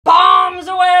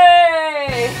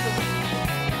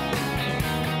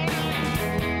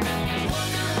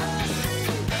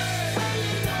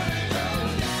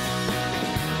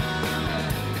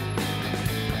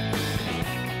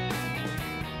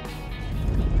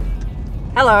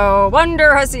Hello,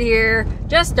 Wonderhussy here,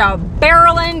 just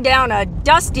barreling down a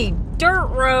dusty dirt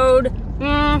road,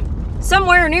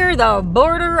 somewhere near the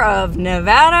border of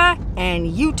Nevada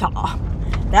and Utah.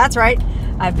 That's right,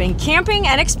 I've been camping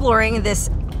and exploring this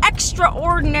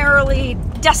extraordinarily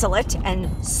desolate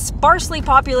and sparsely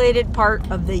populated part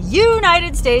of the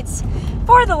United States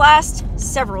for the last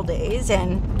several days,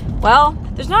 and well,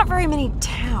 there's not very many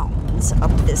towns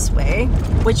up this way,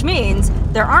 which means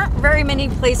there aren't very many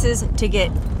places to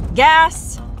get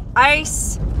gas,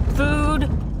 ice, food,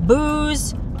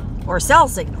 booze, or cell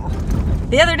signal.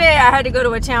 The other day I had to go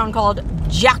to a town called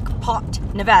Jackpot,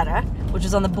 Nevada, which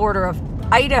is on the border of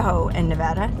Idaho and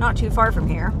Nevada, not too far from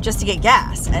here, just to get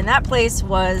gas. And that place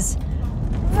was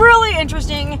really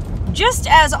interesting, just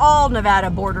as all Nevada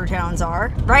border towns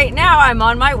are. Right now I'm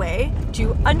on my way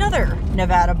to another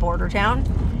Nevada border town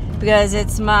because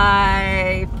it's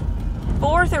my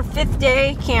 4th or 5th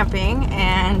day camping,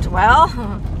 and well,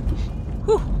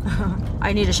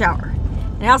 I need a shower.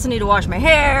 And I also need to wash my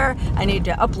hair, I need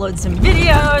to upload some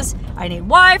videos, I need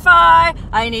Wi-Fi,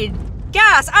 I need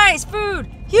gas, ice, food,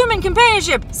 human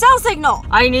companionship, cell signal.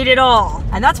 I need it all.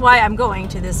 And that's why I'm going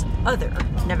to this other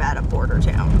Nevada border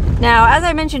town. Now, as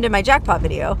I mentioned in my Jackpot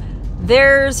video,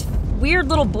 there's weird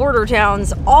little border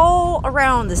towns all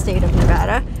around the state of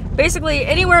Nevada. Basically,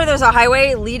 anywhere there's a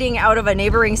highway leading out of a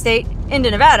neighboring state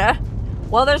into Nevada,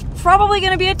 well, there's probably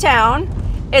gonna be a town.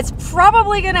 It's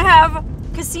probably gonna have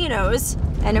casinos,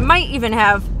 and it might even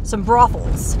have some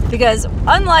brothels, because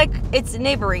unlike its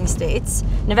neighboring states,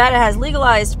 Nevada has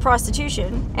legalized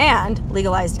prostitution and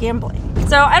legalized gambling.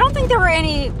 So I don't think there were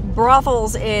any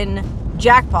brothels in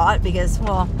Jackpot because,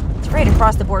 well, it's right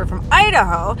across the border from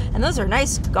Idaho, and those are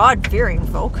nice, God-fearing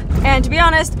folk. And to be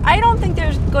honest, I don't think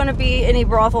there's going to be any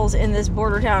brothels in this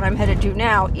border town I'm headed to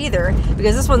now either,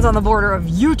 because this one's on the border of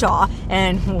Utah,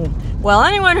 and, well,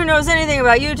 anyone who knows anything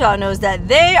about Utah knows that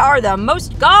they are the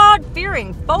most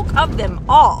God-fearing folk of them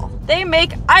all. They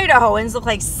make Idahoans look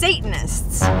like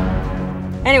Satanists.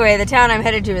 Anyway, the town I'm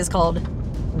headed to is called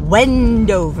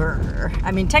Wendover.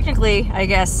 I mean, technically, I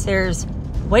guess there's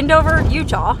Wendover,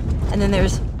 Utah, and then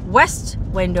there's West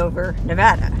Wendover,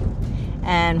 Nevada.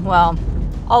 And, well,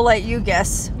 I'll let you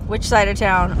guess which side of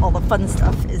town all the fun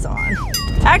stuff is on.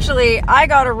 Actually, I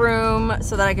got a room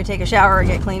so that I could take a shower and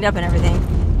get cleaned up and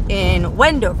everything in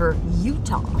Wendover,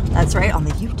 Utah. That's right, on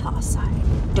the Utah side.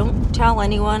 Don't tell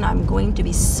anyone I'm going to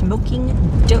be smoking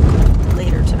dope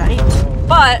later tonight.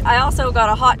 But I also got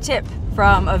a hot tip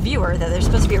from a viewer that there's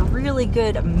supposed to be a really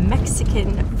good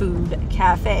Mexican food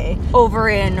cafe over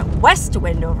in West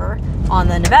Wendover on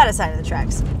the Nevada side of the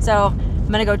tracks. So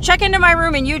I'm gonna go check into my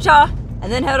room in Utah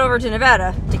and then head over to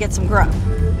Nevada to get some grub.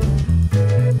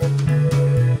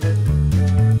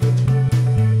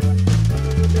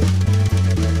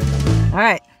 All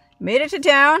right, made it to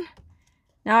town.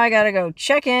 Now I gotta go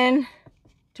check in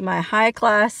to my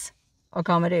high-class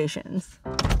accommodations.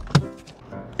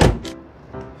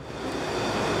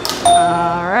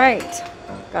 All right,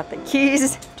 got the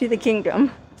keys to the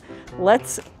kingdom.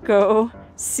 Let's go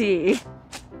see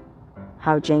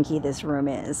how janky this room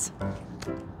is.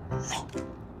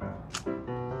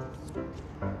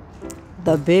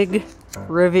 The big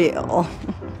reveal.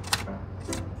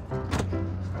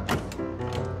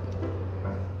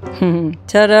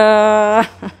 Ta-da!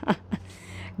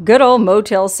 Good old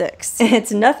Motel 6.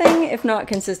 It's nothing if not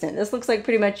consistent. This looks like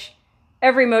pretty much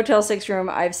every Motel 6 room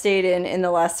I've stayed in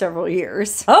the last several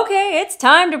years. Okay, it's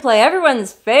time to play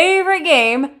everyone's favorite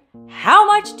game. How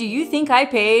much do you think I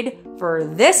paid for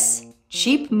this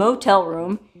cheap motel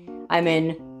room? I'm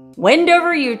in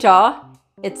Wendover, Utah.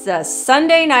 It's a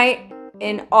Sunday night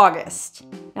in August.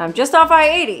 Now I'm just off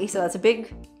I-80, so that's a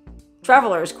big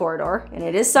traveler's corridor, and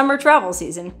it is summer travel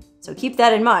season, so keep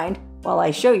that in mind while I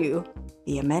show you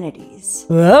the amenities.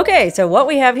 Okay, so what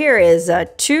we have here is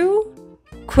 2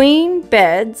 queen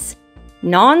beds,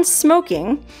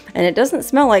 non-smoking, and it doesn't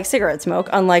smell like cigarette smoke,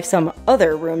 unlike some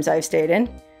other rooms I've stayed in.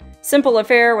 Simple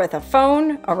affair with a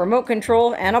phone, a remote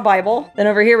control, and a Bible. Then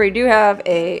over here we do have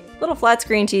a little flat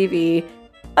screen TV,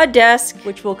 a desk,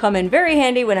 which will come in very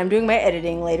handy when I'm doing my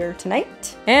editing later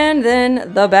tonight, and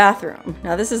then the bathroom.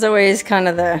 Now this is always kind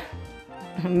of the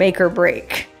make or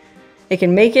break. It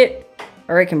can make it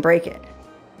or it can break it.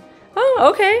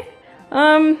 Oh, okay.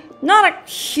 Not a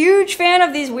huge fan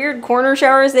of these weird corner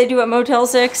showers they do at Motel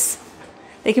 6.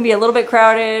 They can be a little bit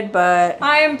crowded, but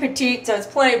I am petite, so it's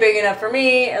plenty big enough for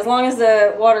me. As long as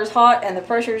the water's hot and the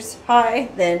pressure's high,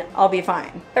 then I'll be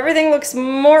fine. Everything looks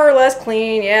more or less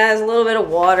clean. Yeah, there's a little bit of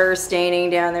water staining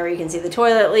down there. You can see the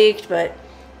toilet leaked, but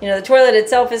you know, the toilet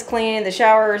itself is clean. The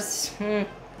shower's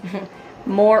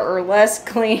more or less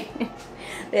clean.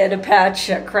 They had to patch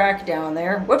a crack down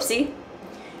there. Whoopsie.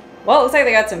 Well, it looks like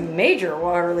they got some major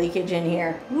water leakage in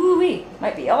here. Woo-wee.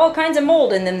 Might be all kinds of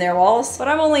mold in them there walls. But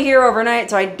I'm only here overnight,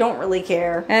 so I don't really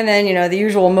care. And then, you know, the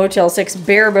usual Motel 6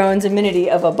 bare bones amenity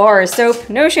of a bar of soap.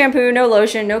 No shampoo, no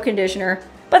lotion, no conditioner.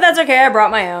 But that's okay, I brought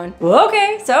my own.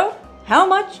 Okay, so how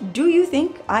much do you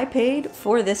think I paid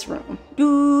for this room?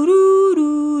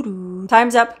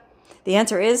 Time's up. The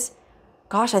answer is,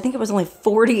 gosh, I think it was only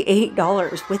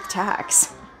 $48 with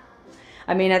tax.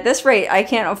 I mean, at this rate, I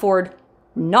can't afford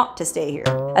not to stay here.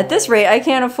 At this rate, I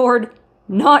can't afford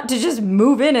not to just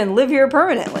move in and live here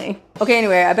permanently. Okay,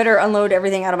 anyway, I better unload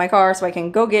everything out of my car so I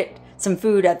can go get some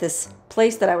food at this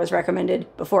place that I was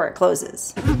recommended before it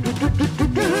closes.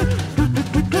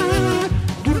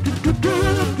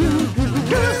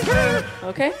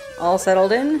 Okay, all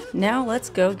settled in. Now let's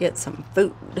go get some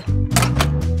food.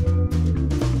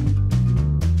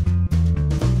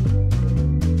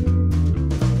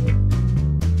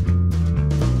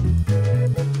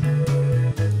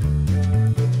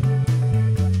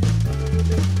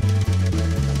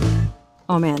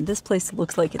 Oh man, this place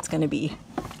looks like it's gonna be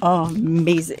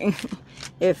amazing.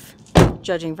 If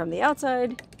judging from the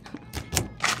outside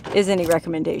is any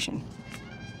recommendation.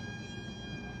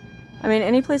 I mean,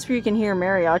 any place where you can hear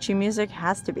mariachi music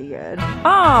has to be good.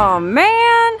 Oh man,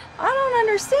 I don't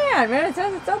understand, man. It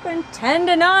says it's open 10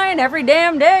 to 9 every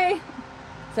damn day.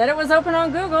 Said it was open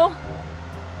on Google.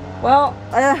 Well,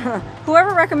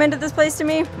 whoever recommended this place to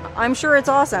me, I'm sure it's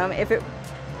awesome if it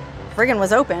friggin'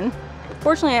 was open.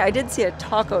 Fortunately, I did see a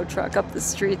taco truck up the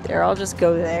street there. I'll just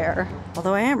go there.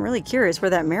 Although I am really curious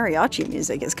where that mariachi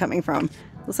music is coming from.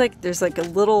 Looks like there's like a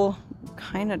little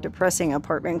kind of depressing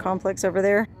apartment complex over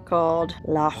there called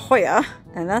La Jolla.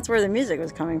 And that's where the music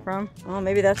was coming from. Well,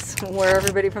 maybe that's where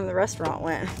everybody from the restaurant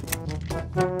went.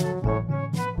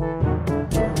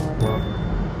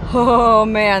 Oh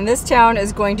man, this town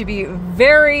is going to be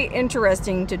very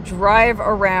interesting to drive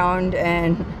around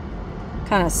and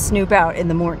kind of snoop out in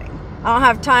the morning. I don't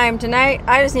have time tonight.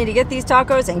 I just need to get these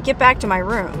tacos and get back to my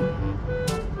room.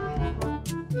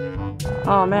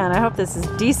 Oh man, I hope this is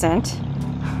decent.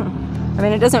 I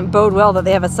mean, it doesn't bode well that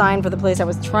they have a sign for the place I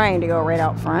was trying to go right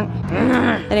out front.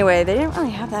 Anyway, they didn't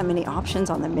really have that many options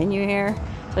on the menu here.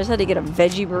 So I just had to get a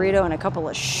veggie burrito and a couple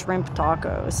of shrimp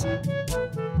tacos.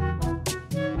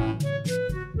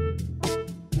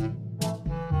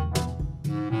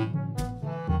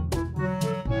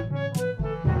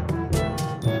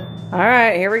 All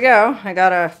right, here we go. I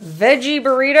got a veggie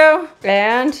burrito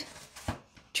and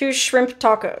 2 shrimp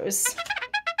tacos.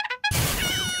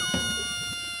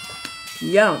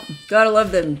 Yum. Gotta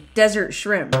love them desert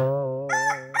shrimp.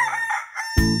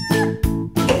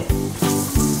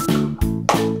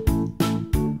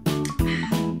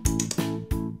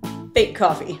 Fake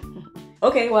coffee.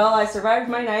 Okay, well, I survived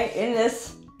my night in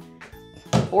this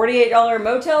 $48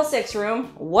 Motel 6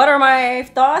 room. What are my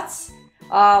thoughts?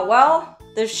 Well,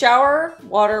 the shower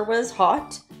water was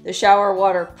hot. The shower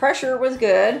water pressure was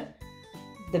good.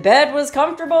 The bed was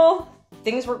comfortable.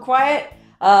 Things were quiet.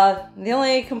 The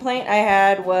only complaint I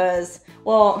had was,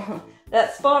 well,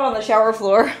 that spot on the shower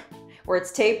floor where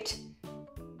it's taped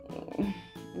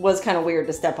was kind of weird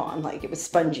to step on. Like, it was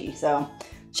spongy. So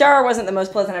shower wasn't the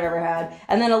most pleasant I've ever had.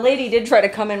 And then a lady did try to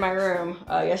come in my room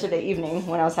yesterday evening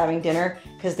when I was having dinner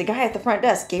because the guy at the front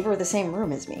desk gave her the same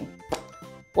room as me.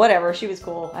 Whatever, she was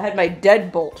cool. I had my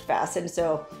deadbolt fastened,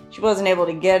 so she wasn't able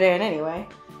to get in anyway.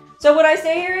 So would I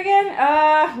stay here again?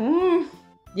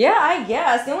 Yeah, I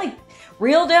guess. The only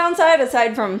real downside,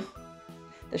 aside from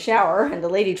the shower and the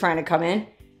lady trying to come in,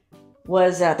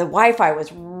 was the Wi-Fi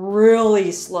was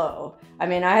really slow. I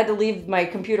mean, I had to leave my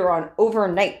computer on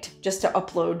overnight just to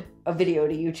upload a video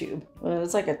to YouTube. Well, it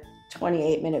was like a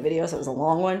 28-minute video, so it was a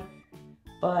long one.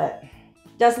 But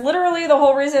that's literally the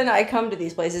whole reason I come to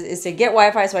these places, is to get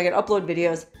Wi-Fi so I can upload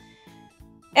videos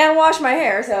and wash my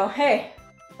hair. So, hey,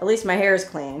 at least my hair is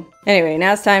clean. Anyway,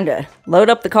 now it's time to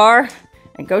load up the car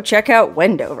and go check out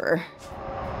Wendover.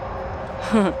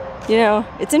 You know,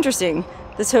 it's interesting,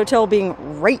 this hotel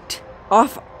being right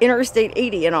off Interstate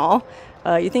 80 and all.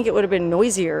 You'd think it would have been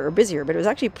noisier or busier, but it was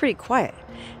actually pretty quiet.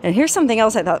 And here's something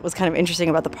else I thought was kind of interesting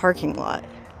about the parking lot.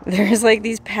 There's like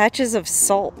these patches of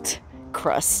salt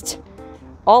crust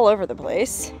all over the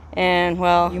place. And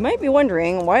well, you might be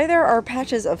wondering why there are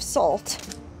patches of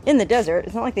salt in the desert.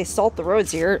 It's not like they salt the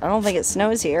roads here. I don't think it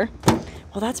snows here.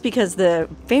 Well, that's because the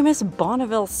famous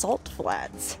Bonneville salt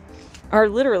flats are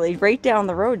literally right down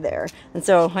the road there. And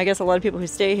so I guess a lot of people who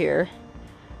stay here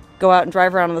go out and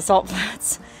drive around on the salt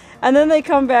flats. And then they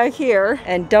come back here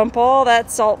and dump all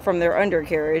that salt from their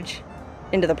undercarriage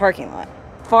into the parking lot.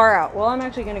 far out. Well, I'm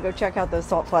actually gonna go check out those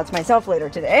salt flats myself later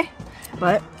today.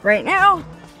 But right now,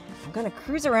 I'm gonna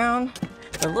cruise around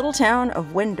the little town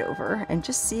of Wendover and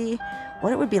just see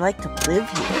what it would be like to live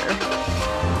here.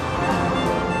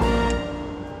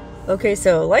 Okay,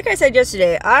 so like I said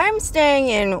yesterday, I'm staying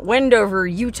in Wendover,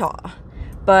 Utah,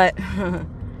 but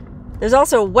there's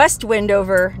also West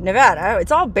Wendover, Nevada.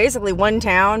 It's all basically one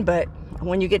town, but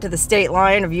when you get to the state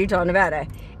line of Utah, Nevada,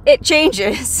 it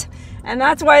changes. And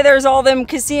that's why there's all them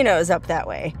casinos up that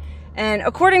way. And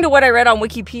according to what I read on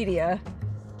Wikipedia,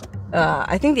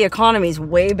 I think the economy is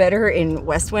way better in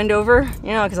West Wendover, you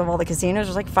know, because of all the casinos.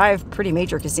 There's like 5 pretty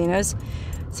major casinos.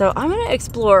 So I'm going to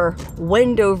explore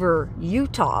Wendover,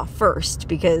 Utah first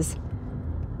because,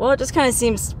 well, it just kind of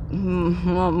seems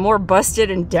more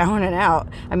busted and down and out.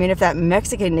 I mean, if that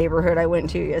Mexican neighborhood I went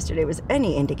to yesterday was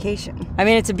any indication. I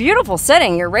mean, it's a beautiful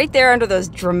setting. You're right there under those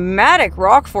dramatic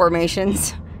rock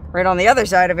formations right on the other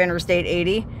side of Interstate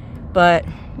 80. But,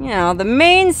 you know, the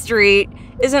main street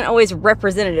isn't always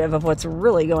representative of what's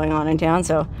really going on in town.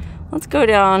 So let's go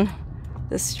down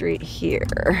this street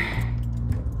here.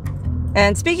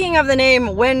 And speaking of the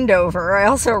name Wendover, I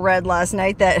also read last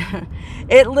night that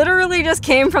it literally just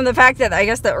came from the fact that I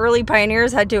guess the early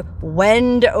pioneers had to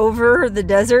wend over the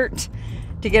desert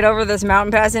to get over this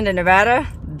mountain pass into Nevada.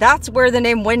 That's where the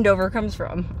name Wendover comes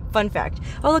from. Fun fact.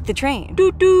 Oh, look, the train.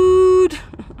 Doot doot.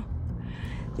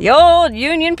 The old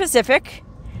Union Pacific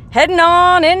heading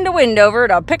on into Wendover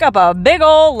to pick up a big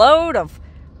old load of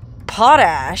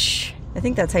potash. I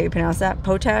think that's how you pronounce that.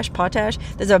 Potash?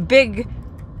 There's a big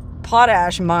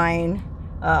potash mine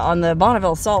on the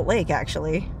Bonneville Salt Lake,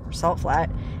 actually, or Salt Flat.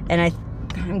 And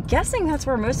I'm guessing that's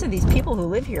where most of these people who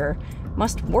live here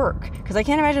must work. Because I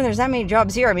can't imagine there's that many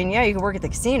jobs here. I mean, yeah, you can work at the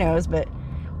casinos, but,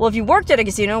 well, if you worked at a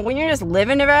casino, wouldn't you just live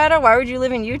in Nevada? Why would you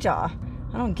live in Utah?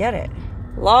 I don't get it.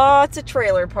 Lots of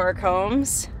trailer park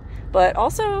homes, but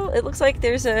also it looks like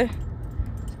there's a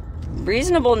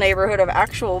reasonable neighborhood of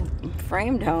actual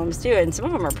framed homes too, and some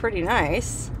of them are pretty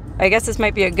nice. I guess this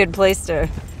might be a good place to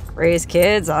raise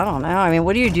kids. I don't know. I mean,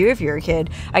 what do you do if you're a kid?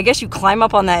 I guess you climb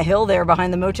up on that hill there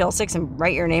behind the Motel 6 and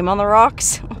write your name on the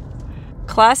rocks.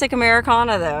 Classic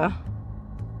Americana though.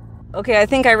 Okay, I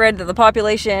think I read that the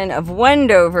population of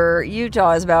Wendover,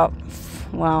 Utah is about,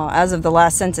 well, as of the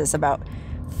last census, about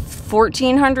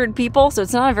 1,400 people, so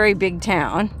it's not a very big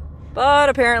town. But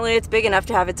apparently it's big enough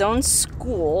to have its own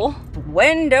school.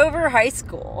 Wendover High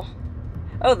School.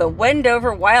 Oh, the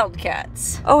Wendover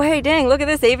Wildcats. Oh, hey, dang, look at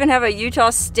this. They even have a Utah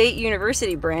State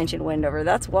University branch in Wendover.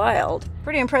 That's wild.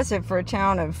 Pretty impressive for a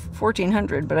town of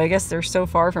 1,400, but I guess they're so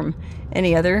far from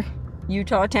any other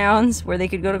Utah towns where they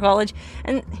could go to college.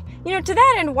 And, you know, to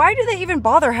that end, why do they even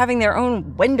bother having their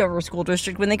own Wendover school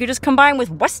district when they could just combine with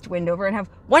West Wendover and have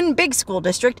one big school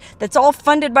district that's all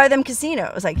funded by them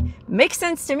casinos? Like, makes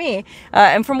sense to me.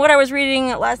 And from what I was reading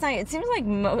last night, it seems like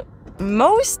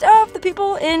most of the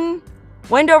people in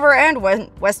Wendover and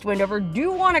West Wendover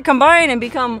do want to combine and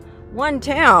become one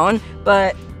town,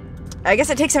 but I guess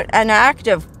it takes an act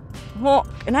of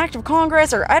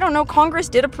Congress, or I don't know, Congress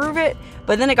did approve it,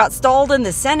 but then it got stalled in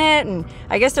the Senate, and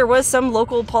I guess there was some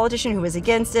local politician who was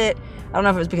against it. I don't know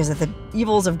if it was because of the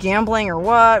evils of gambling or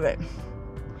what, but...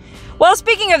 Well,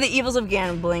 speaking of the evils of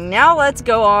gambling, now let's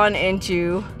go on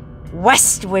into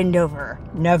West Wendover,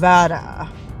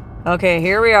 Nevada. Okay,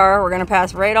 here we are. We're going to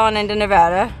pass right on into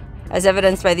Nevada, as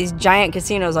evidenced by these giant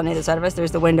casinos on either side of us.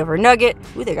 There's the Wendover Nugget.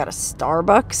 Ooh, they got a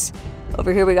Starbucks.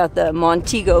 Over here we got the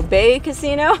Montego Bay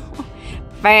Casino.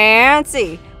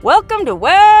 Fancy. Welcome to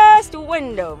West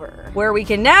Wendover, where we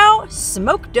can now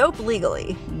smoke dope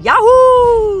legally.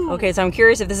 Yahoo! Okay, so I'm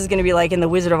curious if this is going to be like in the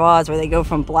Wizard of Oz, where they go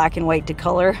from black and white to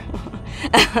color.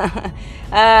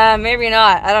 Maybe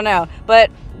not. I don't know. But,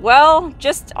 well,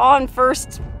 just on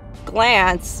first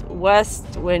glance,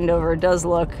 West Wendover does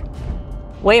look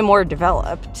way more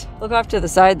developed. Look off to the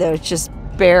side, though. It's just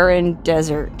barren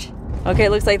desert. Okay,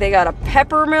 it looks like they got a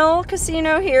Peppermill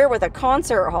Casino here with a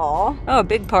concert hall. Oh, a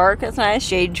big park. That's nice.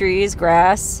 Shade trees,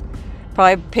 grass.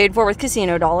 Probably paid for with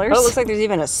casino dollars. Oh, it looks like there's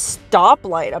even a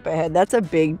stoplight up ahead. That's a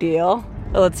big deal.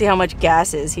 Oh, let's see how much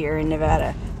gas is here in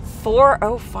Nevada.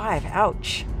 $4.05.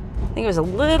 Ouch. I think it was a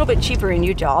little bit cheaper in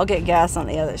Utah. I'll get gas on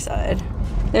the other side.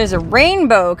 There's a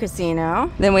Rainbow Casino.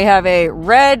 Then we have a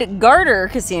Red Garter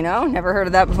Casino. Never heard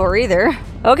of that before either.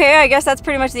 Okay, I guess that's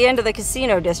pretty much the end of the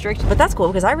casino district. But that's cool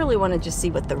because I really want to just see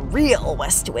what the real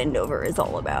West Wendover is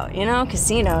all about. You know,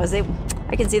 casinos.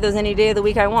 I can see those any day of the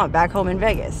week I want back home in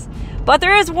Vegas. But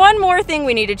there is one more thing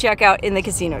we need to check out in the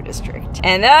casino district.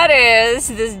 And that is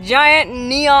this giant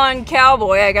neon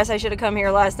cowboy. I guess I should have come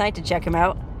here last night to check him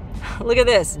out. Look at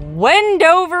this.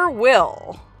 Wendover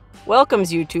Will.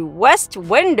 welcomes you to West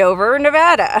Wendover,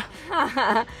 Nevada.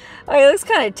 Oh, it looks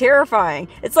kind of terrifying.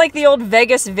 It's like the old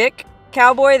Vegas Vic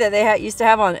cowboy that they used to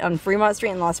have on Fremont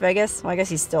Street in Las Vegas. Well, I guess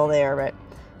he's still there, but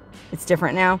it's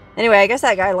different now. Anyway, I guess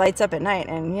that guy lights up at night,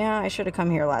 and yeah, I should have come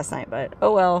here last night, but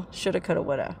oh well, shoulda, coulda,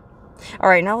 woulda. All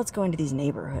right, now let's go into these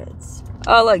neighborhoods.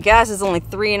 Oh, look, gas is only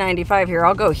 $3.95 here.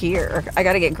 I'll go here. I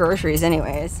gotta get groceries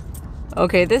anyways.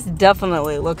 Okay, this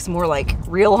definitely looks more like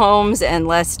real homes and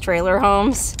less trailer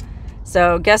homes.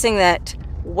 So, guessing that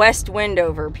West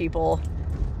Wendover people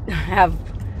have,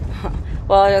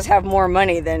 well, just have more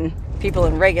money than people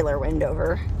in regular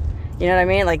Wendover. You know what I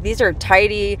mean? Like, these are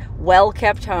tidy,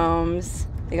 well-kept homes.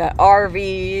 They got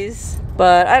RVs.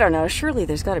 But, I don't know, surely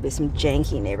there's got to be some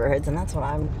janky neighborhoods, and that's what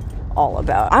I'm all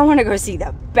about. I want to go see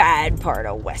the bad part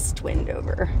of West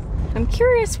Wendover. I'm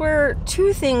curious where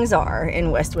two things are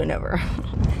in West Wendover.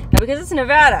 Now, because it's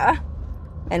Nevada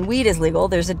and weed is legal,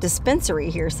 there's a dispensary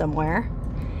here somewhere.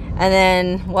 And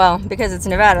then, well, because it's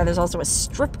Nevada, there's also a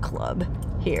strip club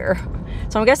here.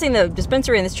 So I'm guessing the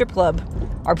dispensary and the strip club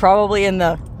are probably in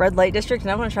the red light district,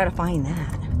 and I want to try to find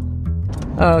that.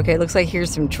 Oh, okay, looks like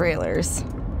here's some trailers.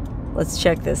 Let's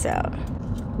check this out.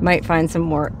 Might find some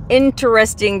more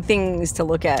interesting things to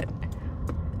look at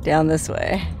down this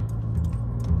way.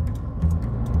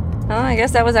 Oh, I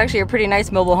guess that was actually a pretty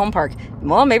nice mobile home park.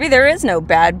 Well, maybe there is no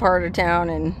bad part of town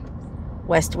in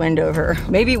West Wendover.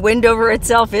 Maybe Wendover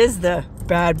itself is the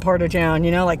bad part of town,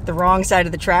 you know, like the wrong side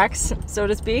of the tracks, so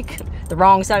to speak. The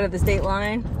wrong side of the state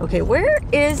line. Okay, where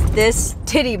is this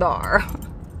titty bar?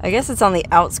 I guess it's on the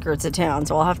outskirts of town,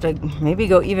 so I'll have to maybe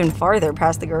go even farther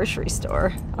past the grocery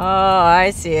store. Oh, I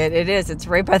see it. It is. It's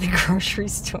right by the grocery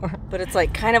store. But it's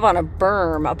like kind of on a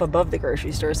berm up above the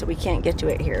grocery store, so we can't get to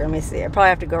it here. Let me see. I probably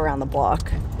have to go around the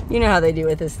block. You know how they do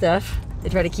with this stuff. They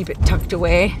try to keep it tucked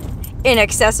away,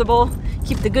 inaccessible,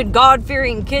 keep the good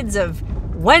God-fearing kids of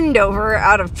Wendover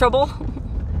out of trouble.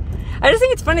 I just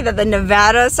think it's funny that the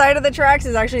Nevada side of the tracks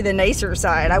is actually the nicer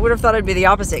side. I would have thought it'd be the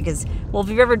opposite because, well, if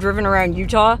you've ever driven around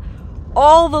Utah,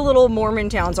 all the little Mormon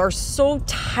towns are so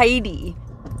tidy.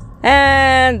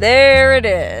 And there it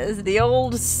is, the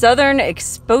old Southern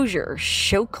Exposure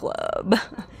Show Club.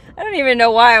 I don't even know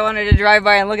why I wanted to drive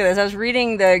by and look at this. I was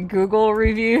reading the Google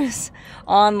reviews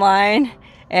online,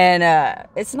 and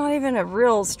it's not even a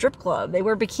real strip club. They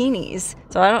wear bikinis.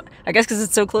 So I guess because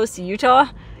it's so close to Utah.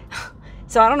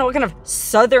 So I don't know what kind of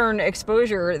southern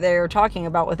exposure they're talking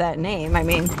about with that name. I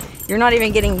mean, you're not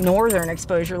even getting northern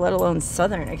exposure, let alone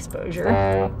southern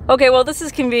exposure. Okay, well, this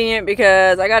is convenient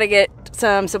because I gotta get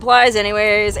some supplies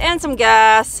anyways and some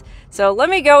gas. So let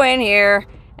me go in here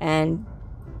and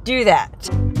do that.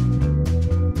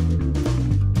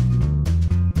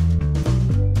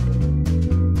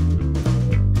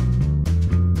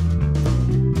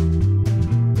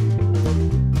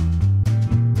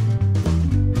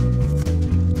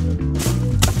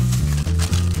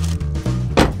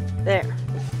 There.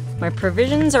 My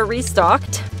provisions are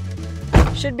restocked.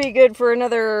 Should be good for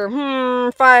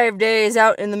another 5 days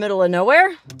out in the middle of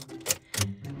nowhere.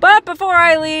 But before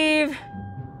I leave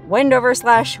Wendover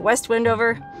 / West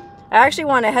Wendover, I actually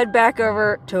want to head back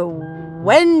over to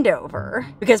Wendover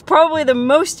because probably the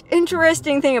most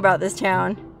interesting thing about this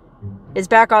town is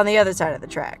back on the other side of the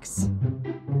tracks.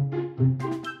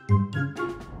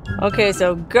 Okay,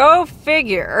 so go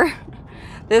figure.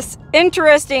 This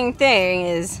interesting thing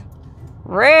is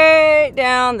right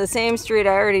down the same street I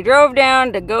already drove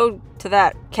down to go to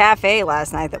that cafe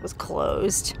last night that was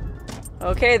closed.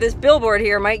 Okay, this billboard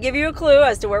here might give you a clue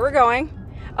as to where we're going.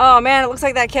 Oh man, it looks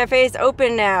like that cafe is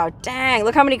open now. Dang,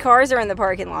 look how many cars are in the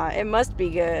parking lot. It must be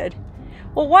good.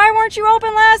 Well, why weren't you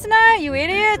open last night, you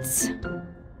idiots?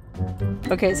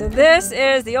 Okay, so this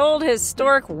is the old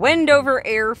historic Wendover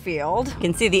airfield. You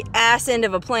can see the ass end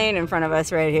of a plane in front of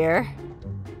us right here.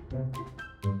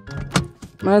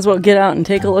 Might as well get out and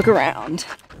take a look around.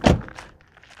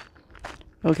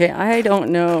 Okay, I don't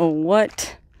know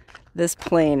what this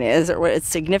plane is or what its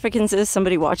significance is.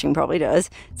 Somebody watching probably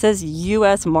does. It says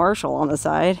U.S. Marshal on the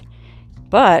side,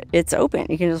 but it's open.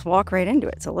 You can just walk right into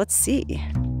it. So let's see.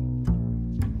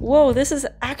 Whoa, this is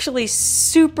actually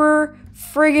super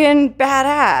friggin'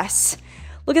 badass.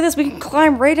 Look at this. We can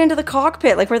climb right into the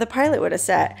cockpit like where the pilot would have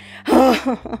sat.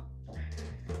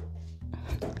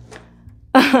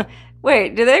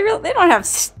 Wait, do they really? They don't have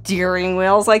steering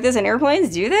wheels like this in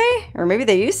airplanes, do they? Or maybe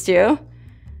they used to.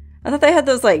 I thought they had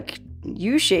those like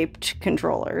U-shaped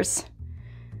controllers.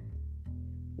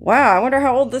 Wow, I wonder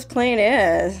how old this plane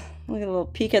is. Look at a little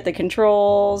peek at the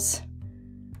controls.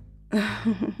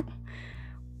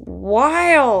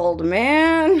 Wild,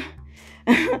 man.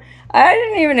 I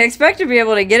didn't even expect to be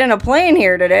able to get in a plane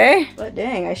here today. But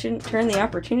dang, I shouldn't turn the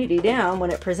opportunity down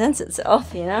when it presents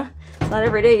itself, you know? It's not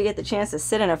every day you get the chance to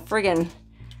sit in a friggin'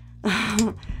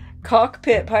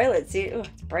 cockpit pilot seat. Ooh,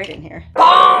 it's bright in here.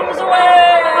 Bombs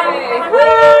away!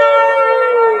 Woo!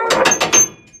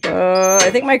 I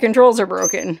think my controls are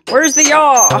broken. Where's the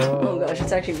yaw? Oh gosh,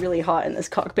 it's actually really hot in this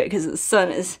cockpit because the sun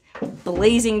is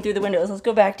blazing through the windows. Let's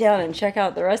go back down and check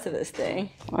out the rest of this thing.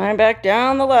 Climb back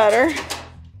down the ladder.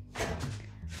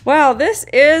 Wow, this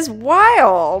is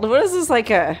wild. What is this, like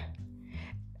a...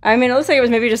 I mean, it looks like it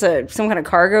was maybe just some kind of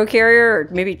cargo carrier or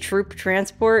maybe troop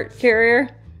transport carrier.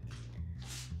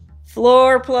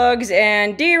 Floor plugs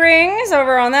and D-rings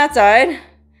over on that side.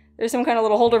 There's some kind of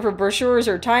little holder for brochures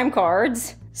or time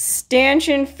cards.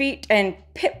 Stanchion feet and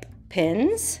pip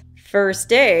pins.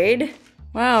 First aid.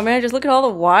 Wow, man, just look at all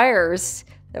the wires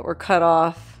that were cut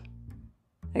off.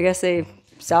 I guess they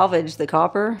salvaged the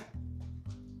copper.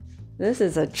 This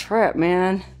is a trip,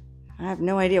 man. I have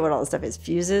no idea what all this stuff is.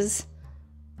 Fuses.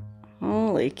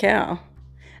 Holy cow.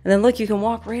 And then look, you can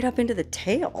walk right up into the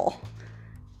tail.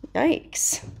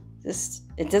 Yikes.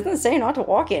 It doesn't say not to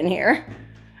walk in here.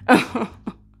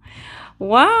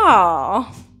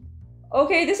 Wow.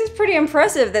 Okay, this is pretty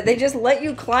impressive that they just let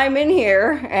you climb in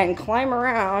here and climb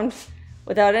around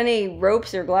without any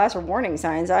ropes or glass or warning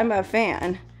signs. I'm a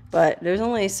fan, but there's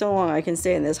only so long I can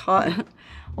stay in this hot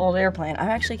old airplane. I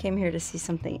actually came here to see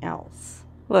something else.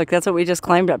 Look, that's what we just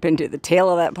climbed up into, the tail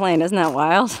of that plane. Isn't that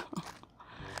wild?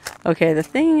 Okay, the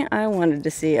thing I wanted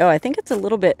to see, oh, I think it's a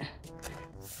little bit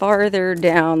farther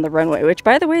down the runway, which,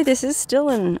 by the way, this is still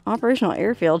an operational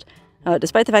airfield.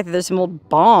 Despite the fact that there's some old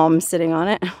bombs sitting on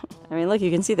it. I mean, look, you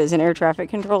can see there's an air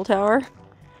traffic control tower.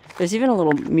 There's even a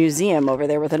little museum over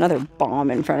there with another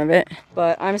bomb in front of it.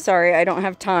 But I'm sorry, I don't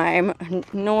have time,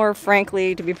 nor,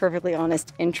 frankly, to be perfectly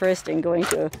honest, interest in going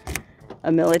to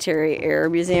a military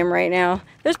air museum right now.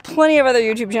 There's plenty of other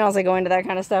YouTube channels that go into that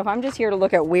kind of stuff. I'm just here to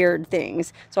look at weird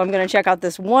things. So I'm going to check out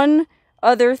this one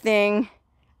other thing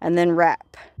and then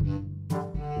wrap.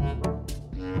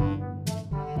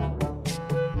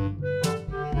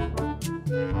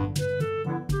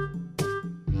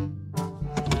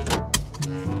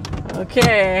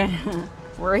 Okay,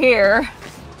 we're here.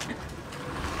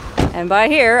 And by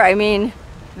here, I mean,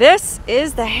 this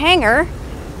is the hangar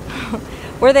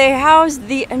where they housed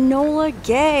the Enola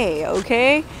Gay,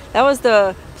 okay? That was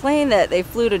the plane that they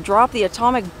flew to drop the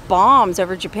atomic bombs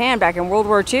over Japan back in World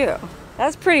War II.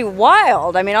 That's pretty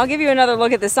wild. I mean, I'll give you another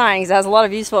look at the sign because it has a lot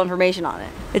of useful information on it.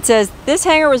 It says, this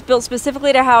hangar was built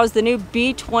specifically to house the new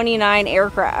B-29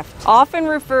 aircraft, often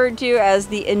referred to as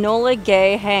the Enola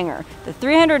Gay Hangar. The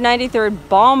 393rd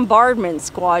Bombardment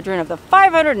Squadron of the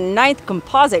 509th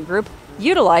Composite Group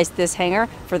utilized this hangar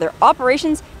for their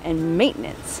operations and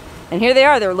maintenance. And here they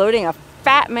are, they're loading a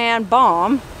Fat Man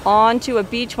bomb onto a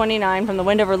B-29 from the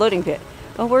Wendover loading pit.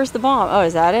 Oh, where's the bomb? Oh,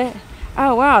 is that it?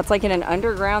 Oh wow, it's like in an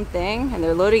underground thing, and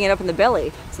they're loading it up in the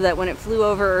belly so that when it flew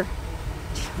over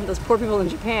those poor people in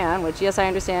Japan, which yes, I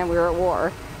understand, we were at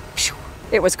war,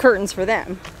 it was curtains for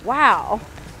them. Wow.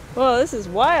 Well, this is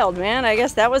wild, man. I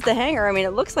guess that was the hangar. I mean,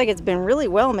 it looks like it's been really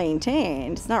well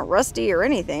maintained. It's not rusty or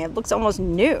anything. It looks almost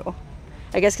new.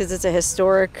 I guess because it's a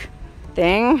historic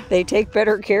thing, they take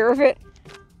better care of it.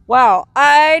 Wow,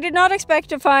 I did not expect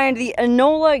to find the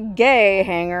Enola Gay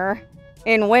hangar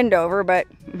in Wendover, but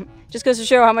just goes to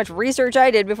show how much research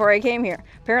I did before I came here.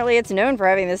 Apparently it's known for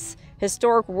having this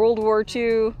historic World War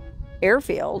II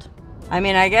airfield. I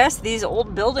mean, I guess these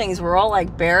old buildings were all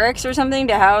like barracks or something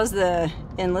to house the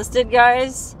enlisted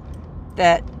guys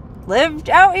that lived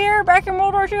out here back in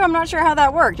World War II. I'm not sure how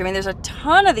that worked. I mean, there's a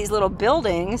ton of these little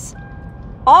buildings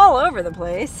all over the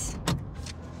place.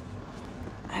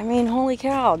 I mean, holy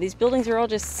cow, these buildings are all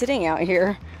just sitting out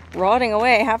here, rotting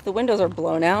away. Half the windows are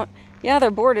blown out. Yeah,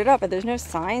 they're boarded up, but there's no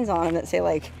signs on them that say,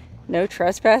 like, no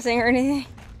trespassing or anything.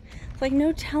 It's like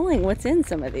no telling what's in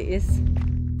some of these.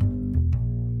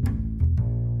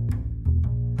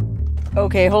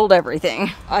 Okay, hold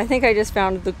everything. I think I just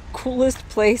found the coolest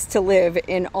place to live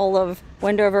in all of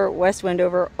Wendover, West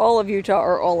Wendover, all of Utah,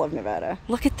 or all of Nevada.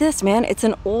 Look at this, man. It's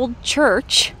an old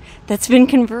church that's been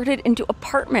converted into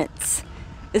apartments.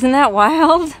 Isn't that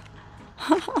wild?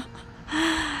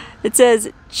 It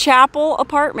says Chapel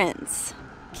Apartments.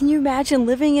 Can you imagine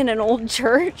living in an old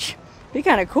church? It'd be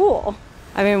kind of cool.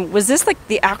 I mean, was this like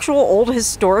the actual old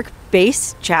historic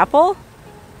base chapel?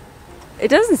 It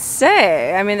doesn't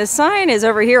say. I mean, the sign is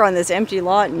over here on this empty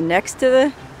lot next to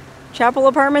the Chapel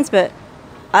Apartments, but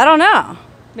I don't know.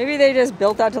 Maybe they just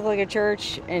built that to look like a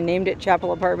church and named it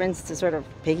Chapel Apartments to sort of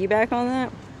piggyback on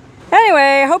that.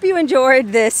 Anyway, I hope you enjoyed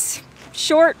this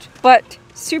short but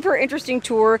super interesting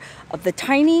tour of the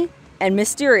tiny and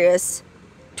mysterious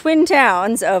twin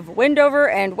towns of Wendover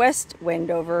and West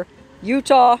Wendover,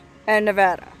 Utah and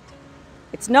Nevada.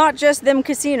 It's not just them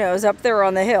casinos up there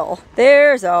on the hill.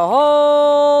 There's a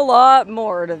whole lot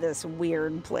more to this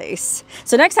weird place.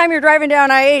 So next time you're driving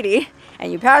down I-80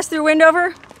 and you pass through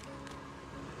Wendover,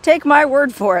 take my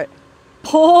word for it.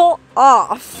 Pull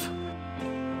off.